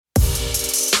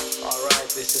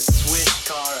This is Swish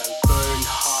and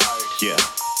Bernhard. Yeah,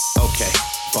 okay.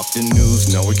 Fuck the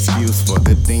news, no excuse for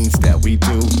the things that we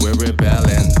do. We're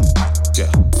rebelling.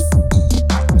 Yeah.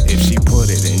 If she put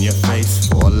it in your face,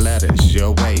 4 letters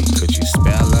your way, could you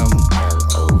spell them?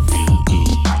 L-O-V-E.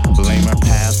 Blame her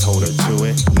past, hold her to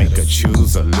it. Make her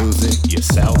choose or lose it. You're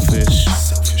selfish.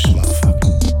 Selfish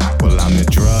motherfucker. Well, I'm the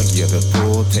drug, you're the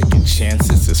fool. Taking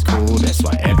chances is cool. That's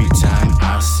why every time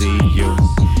I see you,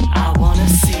 I wanna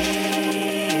see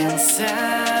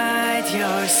inside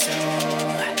your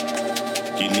soul.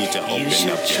 you need to open You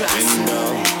should up your trust and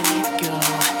window. let it go.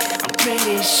 I'm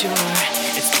pretty sure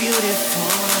it's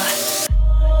beautiful.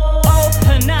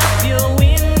 Open up your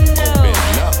window.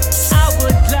 Open up. I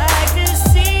would like to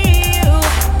see you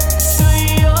through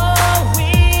your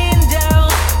window.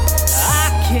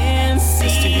 I can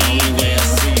see The only way I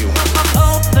see you.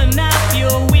 Open up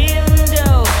your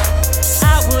window.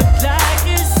 I would like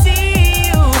to see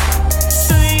you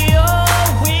through your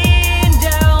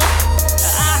window.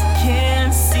 I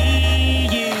can see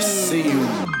you. I see you.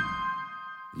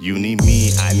 You need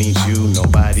me, I need you.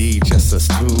 Nobody, just us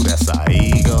two. That's our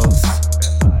egos.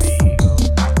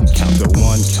 Count the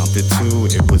 1, count the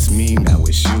 2. It was me, now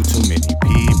it's you. Too many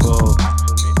people.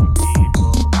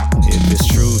 If it's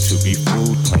true to be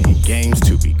fooled, playing games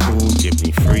to be cool, give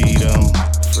me freedom.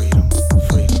 Freedom,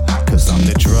 freedom. Cause I'm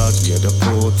the drug, you're the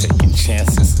pool. Taking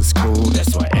chances is cool.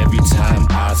 That's why every time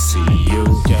I see you,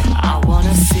 yeah, I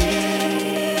wanna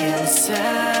see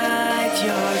inside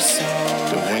your soul.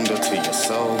 the window to your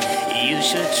soul. You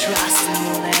should trust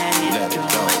and let it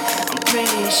go. I'm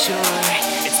pretty sure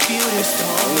it's It's the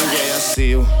beautiful. only way I see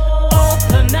you.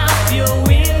 Open up your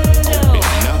window.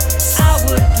 Open up. I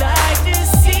would like to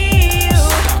see you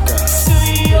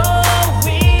through your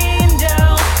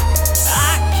window.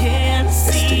 I can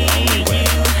see the only way.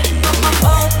 you.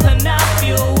 Open up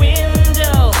your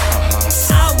window.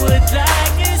 I would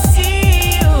like to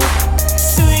see you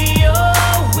through your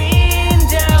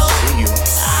window. See you.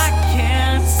 I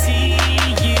can see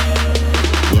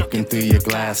you. Looking through your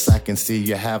glass, I can see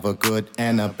you have a good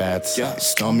and a bad side.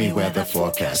 Stormy weather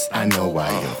forecast, I know why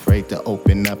you're afraid to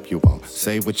open up. You won't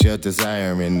say what you're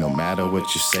desiring. No matter what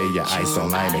you say, your eyes don't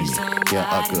lie to me. You're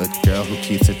a good girl who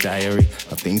keeps a diary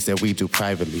of things that we do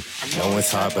privately. I know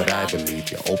it's hard, but I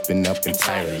believe you open up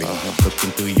entirely.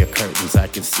 Looking through your curtains, I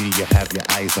can see you have your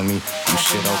eyes on me. You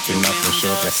should open up and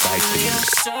show that side to me.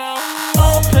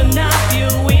 Open up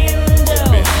your window.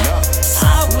 Open up.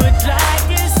 I would like